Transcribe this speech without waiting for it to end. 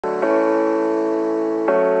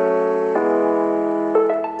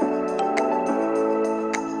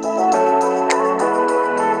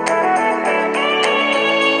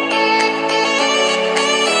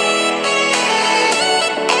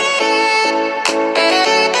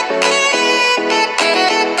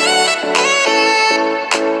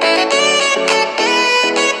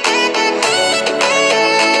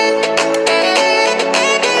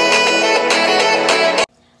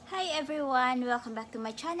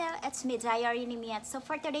Hello, it's me, Diary ni Miat. So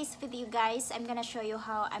for today's video guys, I'm gonna show you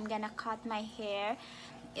how I'm gonna cut my hair.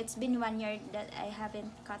 It's been 1 year that I haven't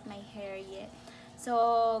cut my hair yet.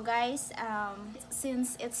 So guys,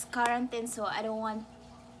 since it's quarantine, so I don't want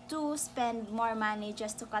to spend more money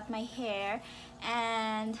just to cut my hair.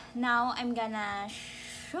 And now I'm gonna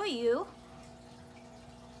show you.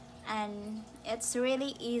 And it's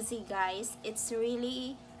really easy guys. It's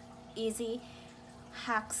really easy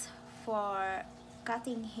hacks for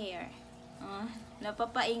cutting hair.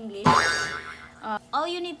 Napapa-English. All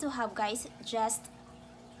you need to have guys, just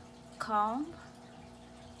comb,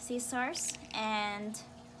 scissors, and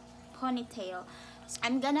ponytail. So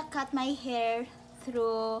I'm gonna cut my hair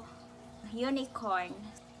through unicorn.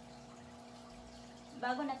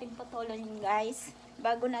 Bago natin putulin guys,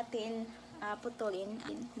 bago natin putulin,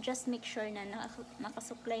 just make sure na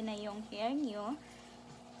nakasuklay na yung hair nyo.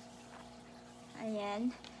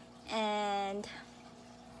 Ayan. And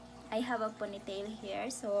I have a ponytail here,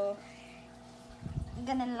 so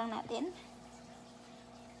ganun lang natin.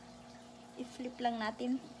 I-flip lang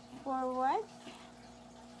natin forward.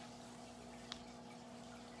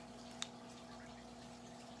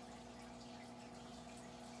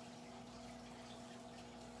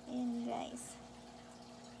 And guys,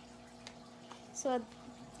 so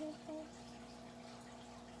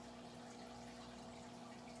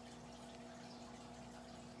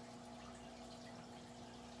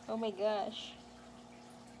oh my gosh.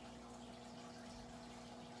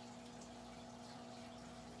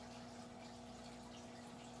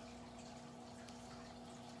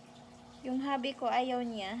 Yung hubby ko ayaw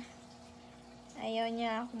niya. Ayaw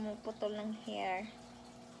niya kumuputol ng hair.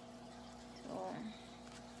 So,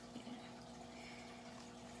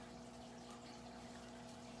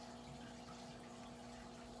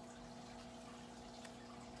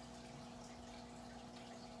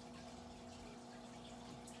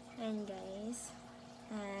 and guys,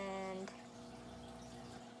 and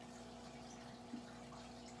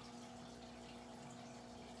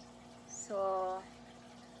so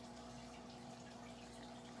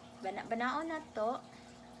banaon na to.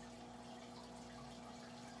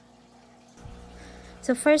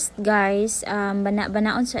 So first guys,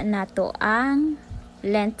 banaon sa nato ang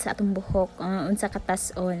length sa atong buhok, unsa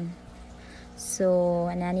katas-on. So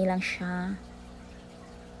anani lang siya.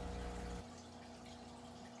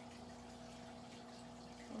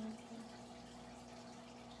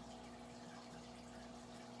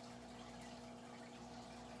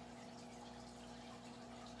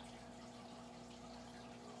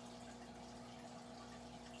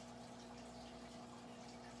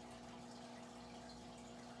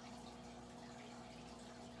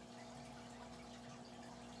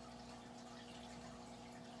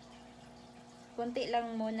 Kunti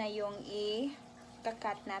lang muna yung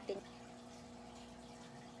i-cut natin.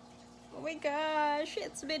 Oh my gosh,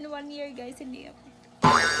 it's been 1 year guys, hindi ako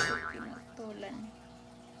pinutulan.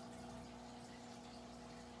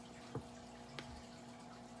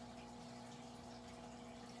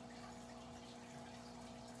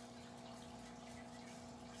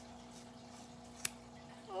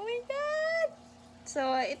 Oh my god!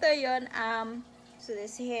 So ito yon, so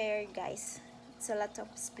this hair guys, it's a lot of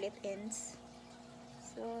split ends.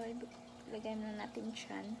 So, ilagay na natin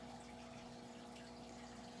dyan.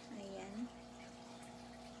 Ayan.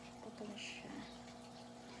 Puto na siya.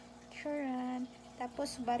 Charan.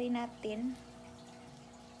 Tapos, bari natin.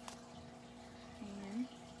 Ayan.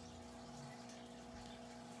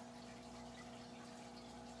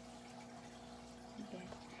 Okay.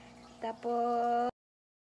 Tapos,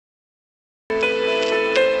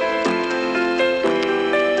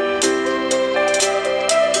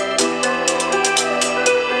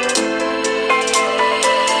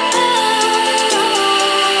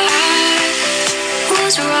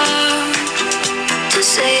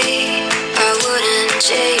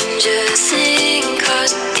 change a thing,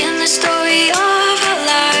 'cause in the story of our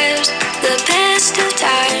lives, the best of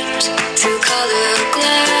times through color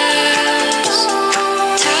glass,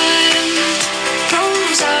 time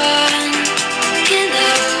moves on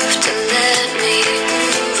enough to let me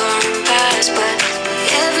move on past, but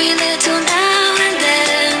every little now and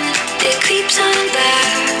then it creeps on back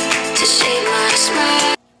to shape my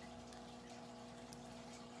smile.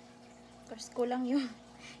 Of course,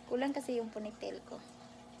 kulang kasi yung ponytail ko.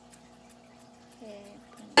 Okay.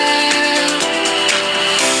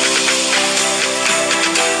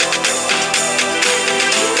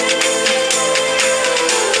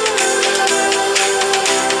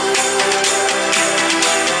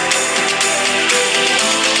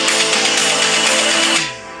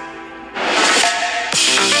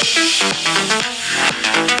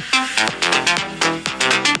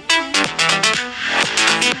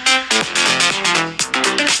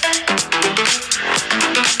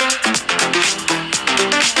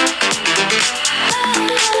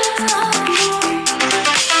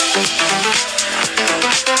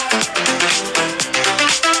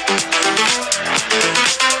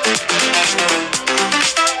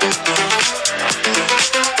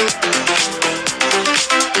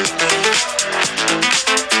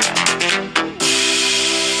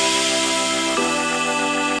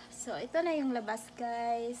 ito na yung labas,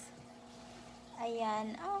 guys.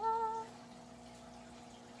 Ayan. Ah.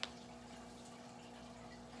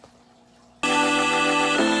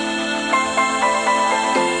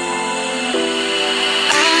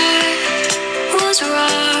 I was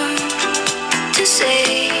wrong to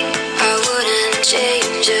say I wouldn't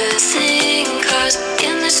change a thing, 'cause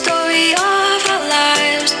in the story of our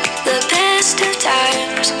lives, the best of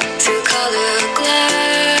times through color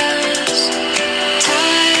glass.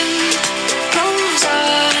 Time rolls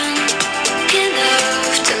on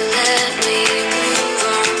enough to let me move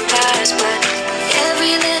on past, but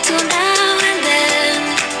every little now and then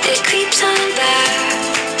it creeps on back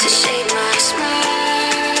to shape my smile.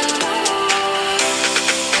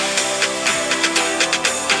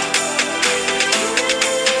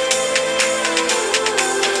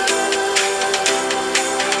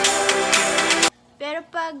 Pero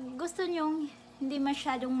pag gusto nyong hindi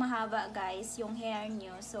masyadong mahaba, guys, yung hair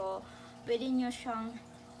nyo, so pwede nyo siyang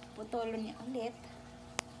putulon ulit.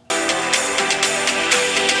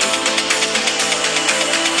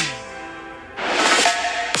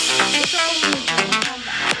 Ito ang medyo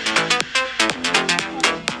mahaba.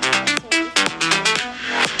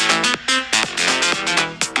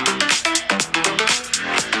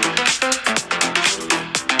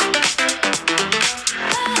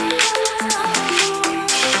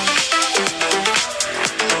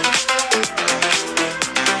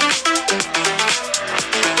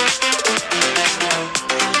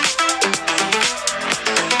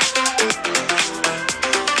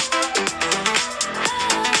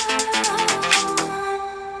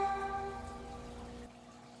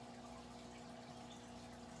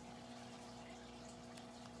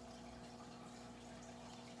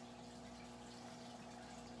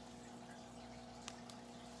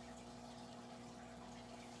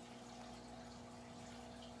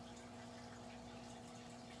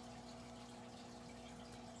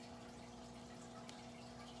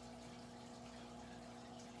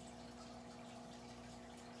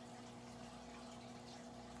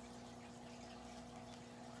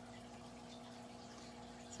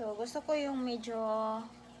 So, gusto ko yung medyo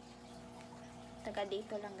taga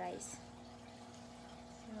dito lang, guys.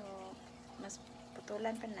 So, mas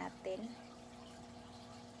putulan pa natin.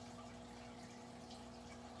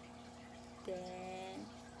 Then,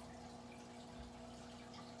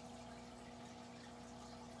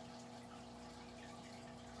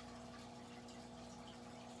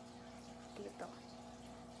 dito.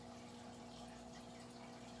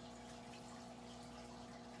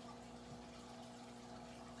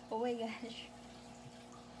 Oh my gosh.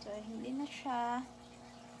 So, hindi na siya.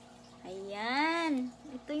 Ayan.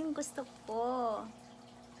 Ito yung gusto ko.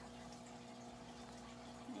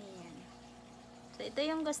 Ayan. So, ito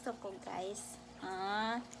yung gusto ko, guys.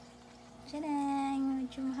 Tadang!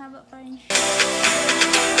 Medyo mahaba pa rin siya.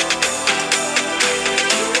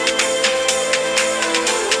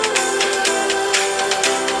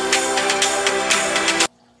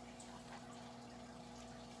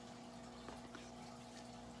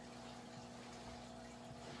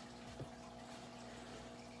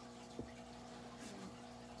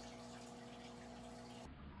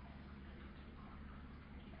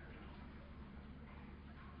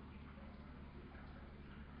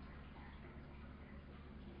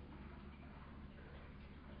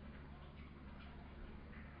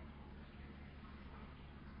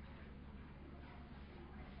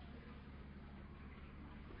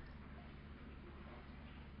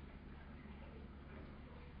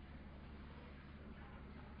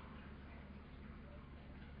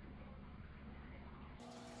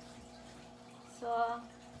 So,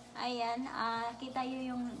 ayan, kita nyo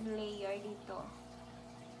yung layer dito.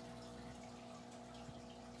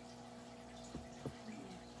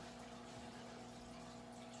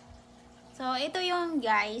 So, ito yung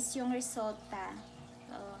guys, yung resulta.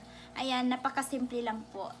 So, ayan, napakasimple lang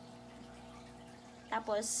po.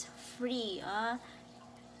 Tapos, free.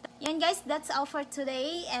 Yan guys, that's all for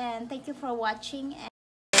today. And thank you for watching.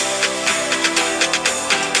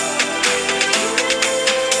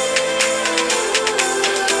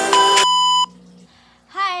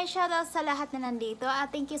 Shoutout sa lahat na nandito.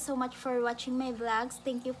 Thank you so much for watching my vlogs.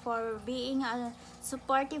 Thank you for being a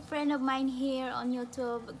supportive friend of mine here on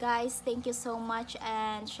YouTube. Guys, thank you so much.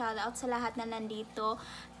 And shoutout sa lahat na nandito.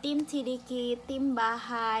 Team Tidiki, Team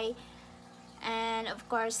Bahay, and of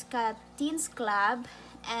course, Teens Club,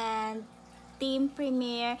 and Team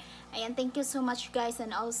Premier. Ayan, thank you so much guys.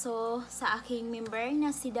 And also sa aking member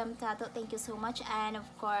na si Dam Tato. Thank you so much. And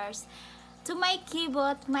of course, to my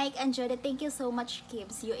keyboard, Mike and Jody, thank you so much,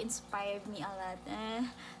 Kibbs. You inspired me a lot.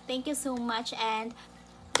 Thank you so much. And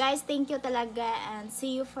guys, thank you talaga and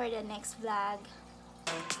see you for the next vlog.